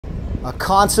A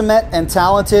consummate and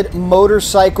talented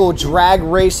motorcycle drag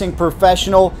racing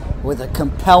professional with a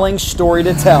compelling story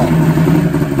to tell.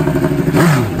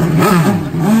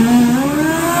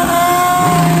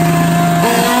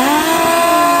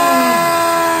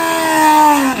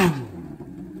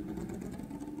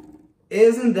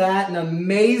 Isn't that an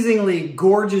amazingly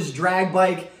gorgeous drag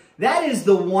bike? That is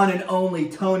the one and only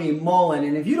Tony Mullen.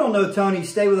 And if you don't know Tony,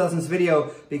 stay with us in this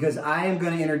video because I am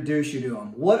going to introduce you to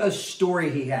him. What a story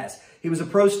he has. He was a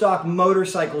Pro Stock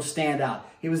Motorcycle standout.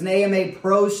 He was an AMA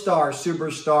Pro Star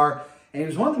Superstar. And he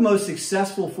was one of the most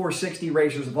successful 460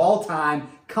 racers of all time,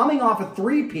 coming off a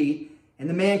three-peat in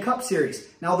the Man Cup Series.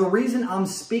 Now, the reason I'm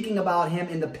speaking about him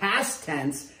in the past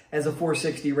tense as a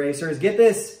 460 racer is, get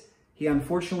this, he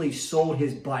unfortunately sold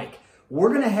his bike. We're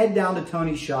going to head down to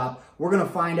Tony's shop. We're going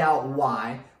to find out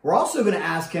why. We're also going to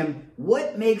ask him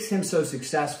what makes him so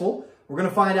successful. We're going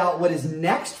to find out what is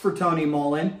next for Tony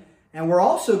Mullen. And we're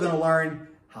also going to learn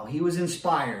how he was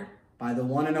inspired by the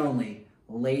one and only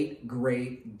late,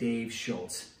 great Dave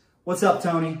Schultz. What's up,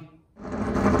 Tony?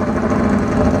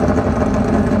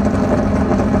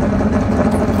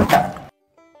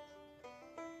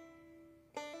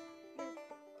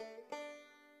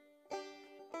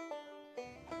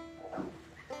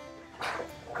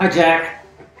 Hi, Jack.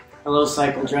 Hello,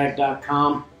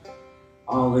 CycleDrag.com.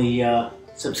 All the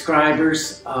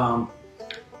subscribers.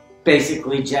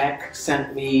 Basically, Jack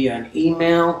sent me an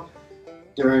email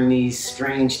during these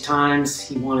strange times.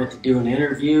 He wanted to do an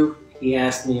interview. He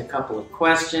asked me a couple of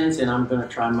questions, and I'm going to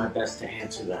try my best to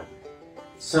answer them.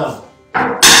 So,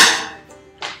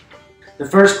 the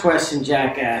first question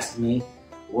Jack asked me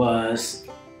was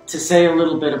to say a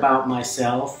little bit about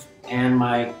myself and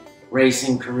my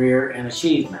racing career and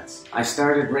achievements. I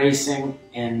started racing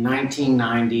in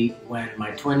 1990 when my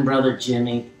twin brother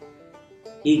Jimmy,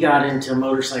 he got into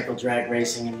motorcycle drag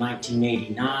racing in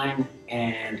 1989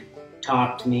 and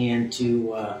talked me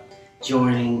into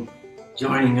joining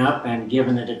up and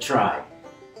giving it a try.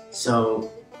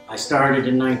 So I started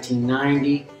in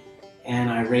 1990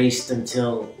 and I raced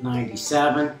until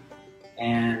 97,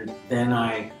 and then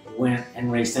I went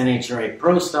and raced NHRA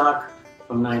Pro Stock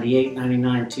from 98,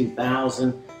 99,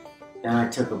 2000. Then I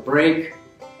took a break,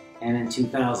 and in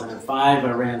 2005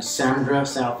 I ran SEMDRA,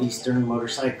 Southeastern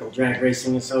Motorcycle Drag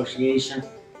Racing Association.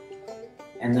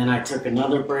 And then I took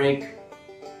another break,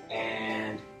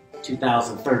 and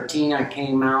 2013 I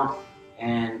came out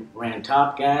and ran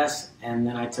Top Gas, and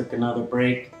then I took another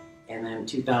break, and then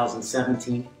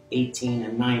 2017, 18,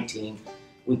 and 19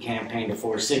 we campaigned to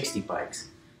 460 bikes.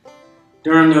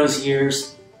 During those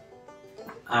years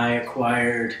I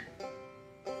acquired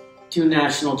 2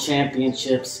 national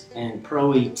championships in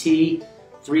Pro ET, 3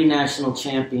 national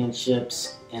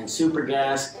championships in Super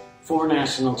Gas, 4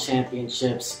 national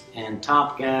championships in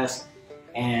Top Gas,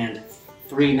 and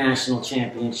 3 national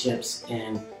championships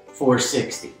in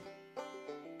 460.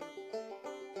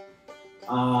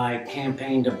 I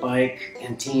campaigned a bike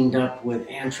and teamed up with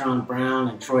Antron Brown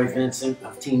and Troy Vincent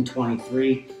of Team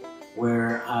 23,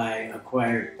 where I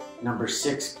acquired number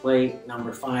 6 plate,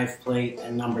 number 5 plate,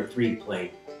 and number 3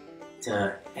 plate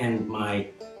to end my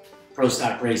pro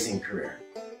stock racing career.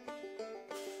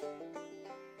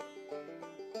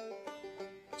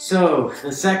 So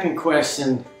the second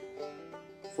question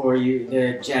for you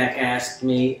that Jack asked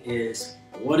me is,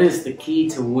 what is the key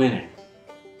to winning?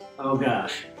 Oh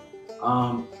gosh,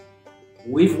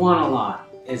 we've won a lot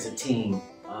as a team.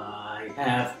 I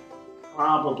have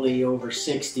probably over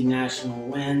 60 national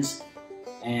wins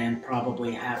and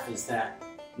probably half as that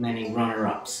many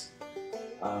runner-ups.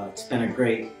 It's been a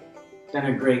great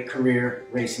career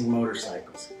racing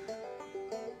motorcycles.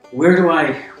 Where do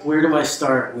I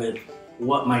start with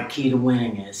what my key to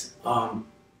winning is?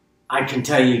 I can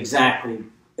tell you exactly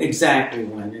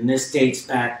when, and this dates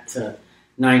back to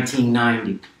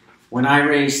 1990. When I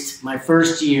raced my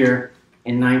first year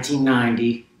in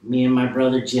 1990, me and my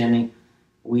brother Jimmy,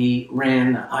 we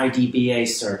ran the IDBA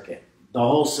circuit, the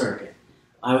whole circuit.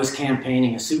 I was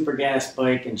campaigning a Super Gas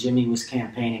bike and Jimmy was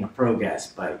campaigning a Pro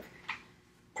Gas bike.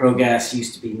 Pro Gas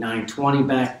used to be 920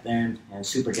 back then, and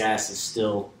Super Gas is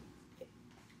still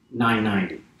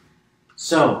 990.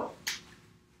 So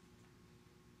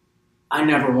I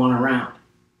never won a round.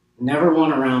 Never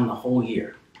won a round the whole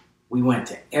year. We went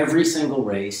to every single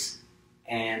race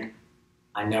and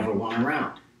I never won a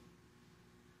round.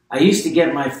 I used to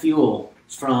get my fuel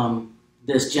from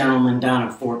this gentleman down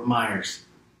in Fort Myers,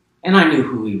 and I knew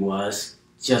who he was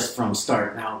just from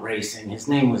starting out racing. His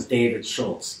name was Dave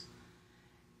Schultz.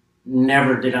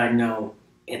 Never did I know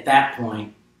at that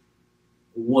point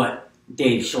what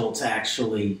Dave Schultz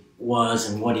actually was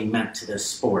and what he meant to this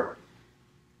sport.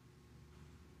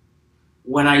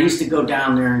 when I used to go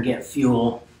down there and get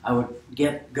fuel, I would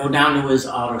go down to his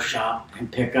auto shop and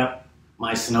pick up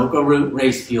my Sunoco Route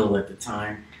race fuel at the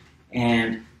time.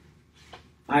 And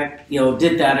I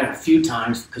did that a few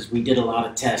times because we did a lot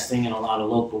of testing and a lot of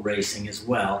local racing as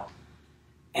well.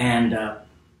 And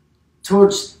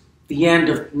towards the end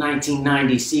of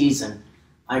 1990 season,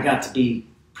 I got to be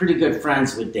pretty good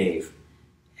friends with Dave.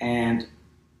 And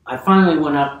I finally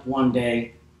went up one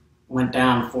day, went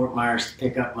down to Fort Myers to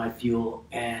pick up my fuel,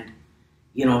 and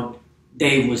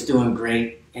Dave was doing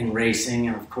great in racing,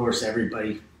 and of course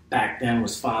everybody back then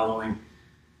was following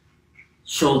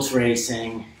Schultz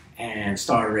Racing and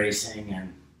Star Racing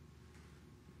and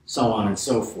so on and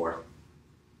so forth.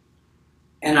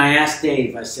 And I asked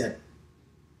Dave, I said,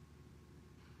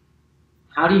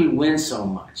 how do you win so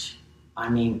much? I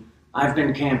mean, I've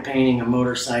been campaigning a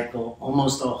motorcycle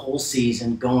almost a whole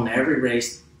season, going to every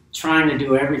race, trying to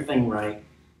do everything right,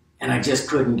 and I just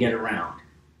couldn't get around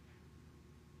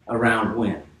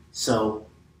win. So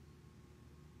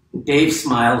Dave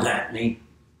smiled at me,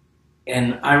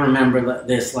 and I remember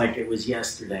this like it was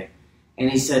yesterday. And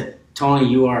he said, Tony,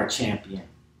 you are a champion.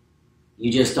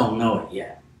 You just don't know it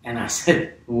yet. And I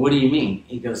said, well, what do you mean?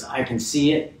 He goes, I can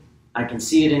see it. I can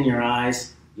see it in your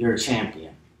eyes. You're a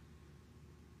champion.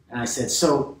 And I said,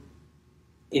 so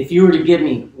if you were to give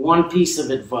me one piece of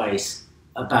advice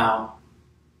about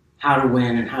how to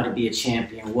win and how to be a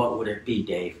champion, what would it be,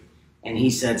 Dave? And he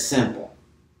said, simple.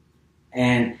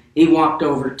 And he walked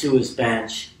over to his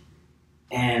bench,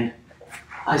 and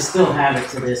I still have it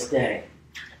to this day.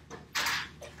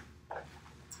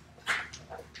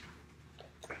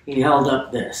 He held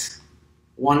up this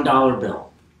 $1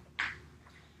 bill.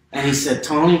 And he said,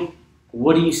 Tony,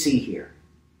 what do you see here?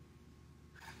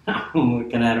 I'm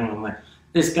looking at him, I'm like,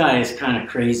 this guy is kind of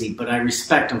crazy, but I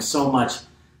respect him so much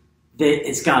that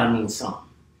it's got to mean something.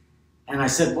 And I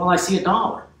said, well, I see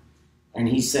 $1. And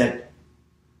he said,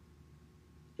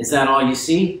 is that all you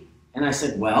see? And I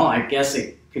said, well, I guess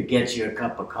it could get you a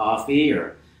cup of coffee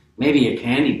or maybe a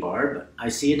candy bar, but I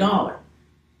see $1.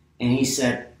 And he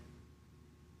said,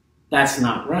 that's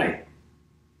not right.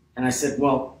 And I said,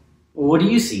 well, what do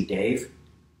you see, Dave?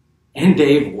 And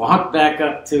Dave walked back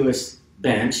up to his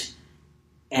bench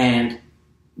and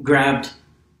grabbed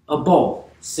a bowl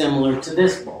similar to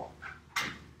this bowl.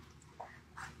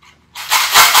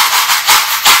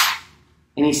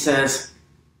 And he says,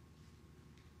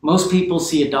 most people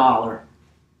see $1.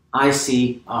 I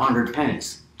see 100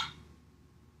 pennies.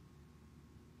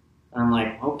 And I'm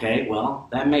like, okay, well,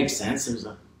 that makes sense. There's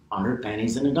 100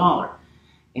 pennies and $1.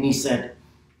 And he said,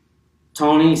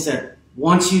 Tony, he said,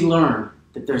 once you learn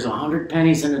that there's 100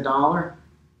 pennies and $1,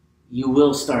 you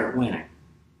will start winning.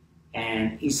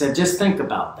 And he said, just think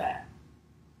about that.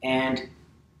 And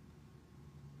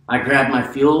I grabbed my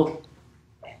fuel,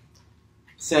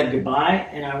 said goodbye,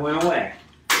 and I went away.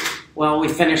 Well, we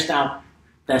finished out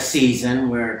the season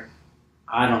where,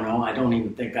 I don't know, I don't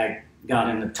even think I got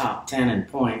in the top 10 in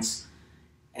points.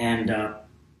 And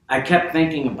I kept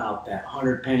thinking about that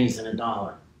 100 pennies and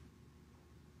 $1.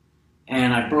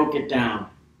 And I broke it down.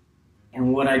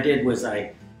 And what I did was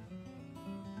I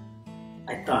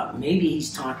thought maybe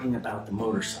he's talking about the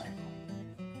motorcycle.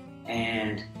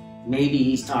 And maybe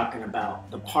he's talking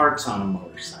about the parts on a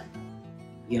motorcycle.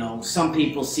 You know, some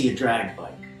people see a drag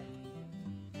bike.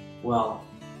 Well,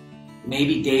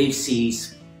 maybe Dave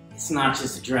sees it's not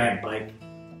just a drag bike.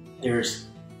 There's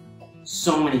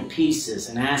so many pieces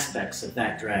and aspects of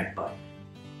that drag bike.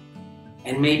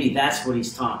 And maybe that's what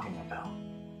he's talking about.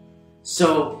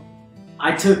 So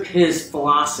I took his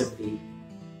philosophy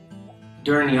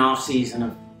during the off season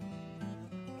of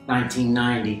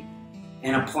 1990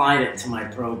 and applied it to my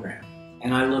program.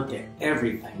 And I looked at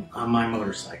everything on my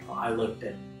motorcycle. I looked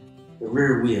at the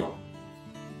rear wheel,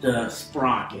 the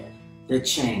sprocket, the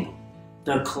chain,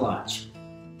 the clutch,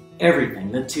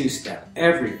 everything, the two-step,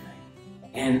 everything.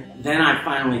 And then I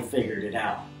finally figured it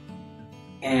out.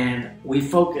 And we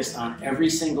focused on every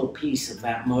single piece of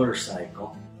that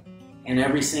motorcycle and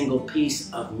every single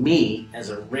piece of me as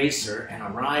a racer and a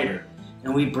rider.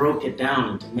 And we broke it down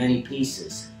into many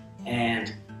pieces.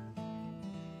 And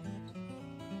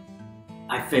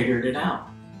I figured it out.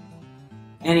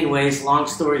 Anyways, long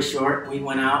story short, we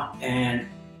went out and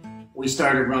we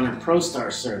started running Pro Star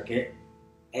circuit,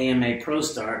 AMA Pro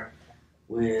Star,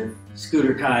 with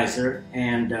Scooter Kaiser,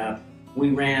 and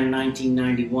we ran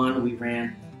 1991, we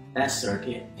ran that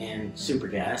circuit in Super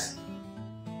Gas,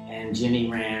 and Jimmy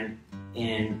ran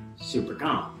in Super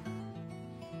Comp.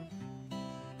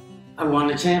 I won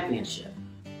the championship.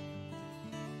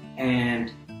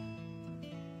 And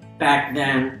back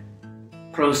then,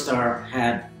 Pro Star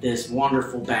had this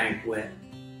wonderful banquet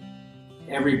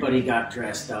everybody got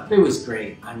dressed up. It was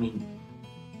great. I mean,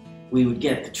 we would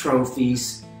get the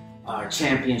trophies, our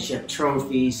championship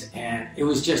trophies, and it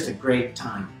was just a great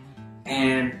time.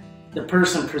 And the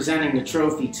person presenting the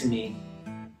trophy to me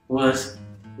was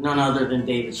none other than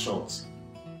Dave Schultz.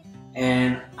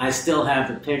 And I still have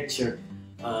the picture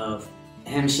of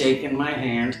him shaking my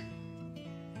hand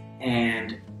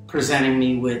and presenting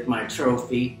me with my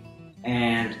trophy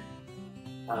and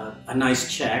a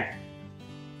nice check.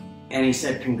 And he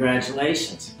said,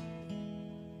 "Congratulations.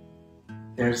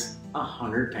 There's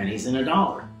 100 pennies in a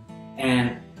dollar."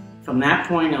 And from that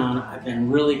point on, I've been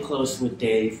really close with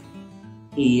Dave.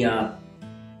 He,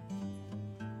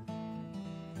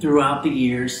 throughout the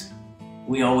years,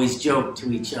 we always joke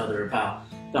to each other about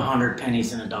the 100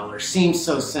 pennies in a dollar. Seems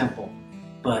so simple,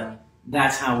 but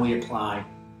that's how we apply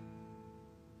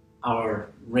our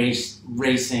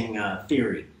racing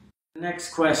theory. The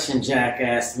next question Jack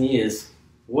asked me is,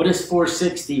 what is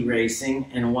 460 racing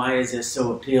and why is it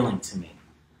so appealing to me?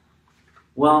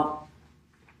 Well,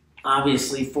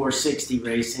 obviously 460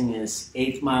 racing is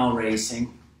 8th mile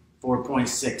racing,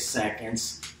 4.6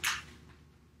 seconds,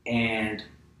 and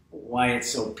why it's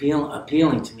so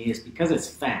appealing to me is because it's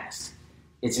fast.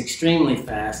 It's extremely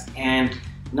fast, and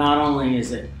not only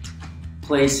is it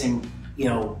placing,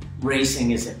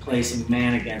 racing is it placing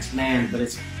man against man, but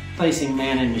it's placing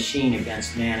man and machine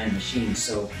against man and machine.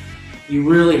 So you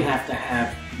really have to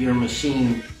have your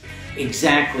machine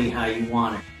exactly how you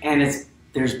want it. And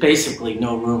there's basically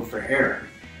no room for error.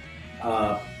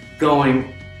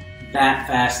 Going that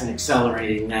fast and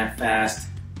accelerating that fast,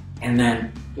 and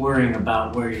then worrying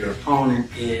about where your opponent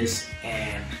is,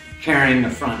 and carrying the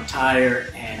front tire,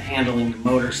 and handling the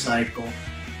motorcycle,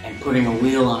 and putting a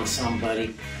wheel on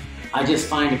somebody, I just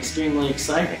find extremely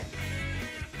exciting.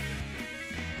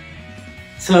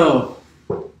 So,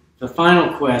 the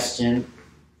final question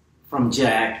from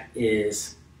Jack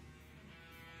is,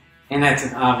 and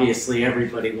that's obviously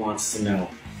everybody wants to know,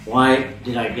 why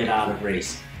did I get out of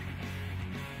racing?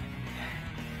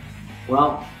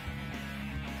 Well,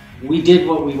 we did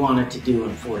what we wanted to do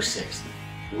in 460.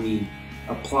 We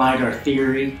applied our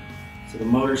theory to the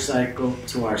motorcycle,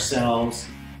 to ourselves,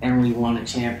 and we won a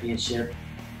championship.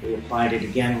 We applied it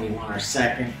again, we won our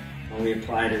second, and we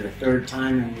applied it a third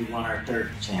time, and we won our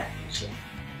third championship.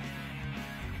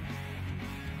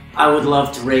 I would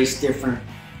love to race different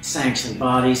sanctioned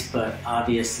bodies, but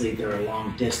obviously they're a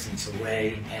long distance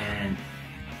away, and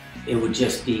it would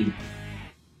just be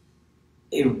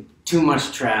too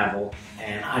much travel,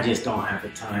 and I just don't have the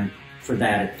time for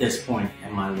that at this point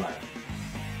in my life.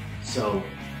 So,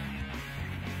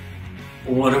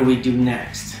 what do we do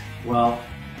next? Well,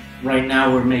 right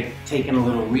now we're taking a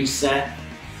little reset,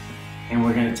 and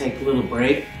we're going to take a little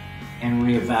break and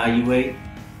reevaluate.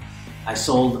 I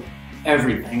sold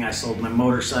everything. I sold my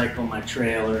motorcycle, my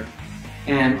trailer,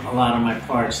 and a lot of my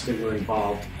parts that were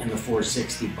involved in the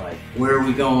 460 bike. Where are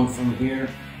we going from here?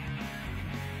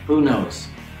 Who knows?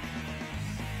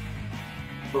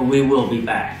 But we will be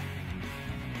back.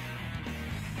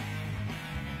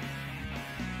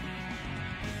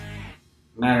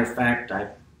 Matter of fact, I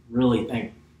really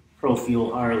think Pro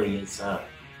Fuel Harley is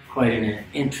quite an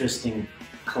interesting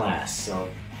class, so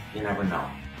you never know.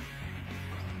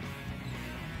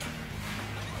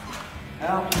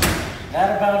 Well,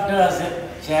 that about does it.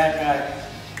 Jack,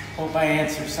 I hope I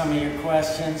answered some of your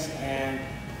questions, and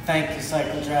thank you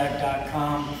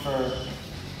CycleDrag.com for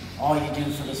all you do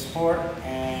for the sport,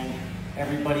 and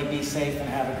everybody be safe and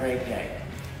have a great day.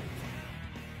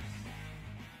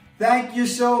 Thank you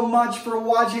so much for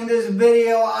watching this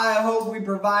video. I hope we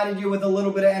provided you with a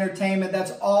little bit of entertainment.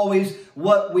 That's always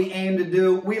what we aim to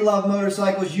do. We love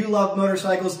motorcycles. You love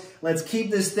motorcycles. Let's keep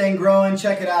this thing growing.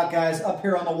 Check it out, guys. Up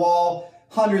here on the wall,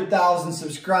 100,000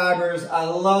 subscribers. I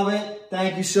love it.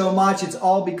 Thank you so much. It's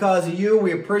all because of you.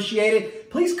 We appreciate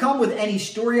it. Please come with any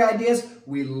story ideas.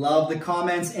 We love the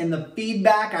comments and the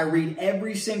feedback. I read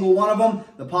every single one of them.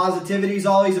 The positivity is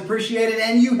always appreciated.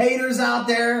 And you haters out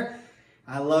there,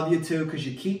 I love you too, because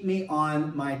you keep me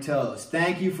on my toes.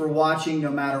 Thank you for watching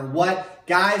no matter what.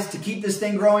 Guys, to keep this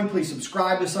thing growing, please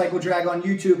subscribe to Cycle Drag on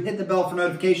YouTube. Hit the bell for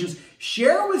notifications.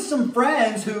 Share with some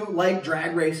friends who like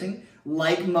drag racing,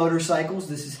 like motorcycles.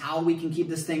 This is how we can keep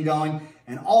this thing going.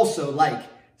 And also like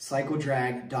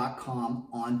CycleDrag.com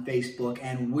on Facebook.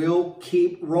 And we'll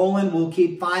keep rolling. We'll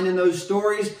keep finding those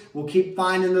stories. We'll keep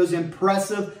finding those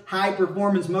impressive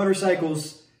high-performance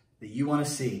motorcycles that you want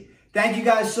to see. Thank you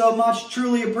guys so much.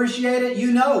 Truly appreciate it.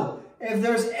 You know, if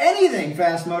there's anything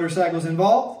fast motorcycles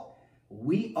involved,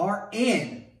 we are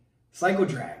in. Cycle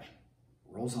Drag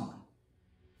rolls on.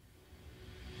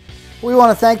 We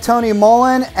want to thank Tony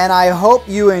Mullen, and I hope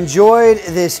you enjoyed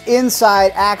this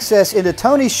inside access into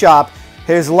Tony's shop,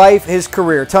 his life, his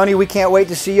career. Tony, we can't wait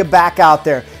to see you back out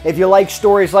there. If you like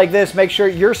stories like this, make sure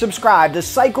you're subscribed to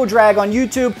Cycle Drag on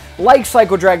YouTube, like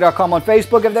CycleDrag.com on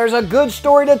Facebook. If there's a good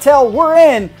story to tell, we're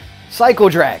in. Cycle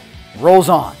Drag rolls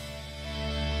on.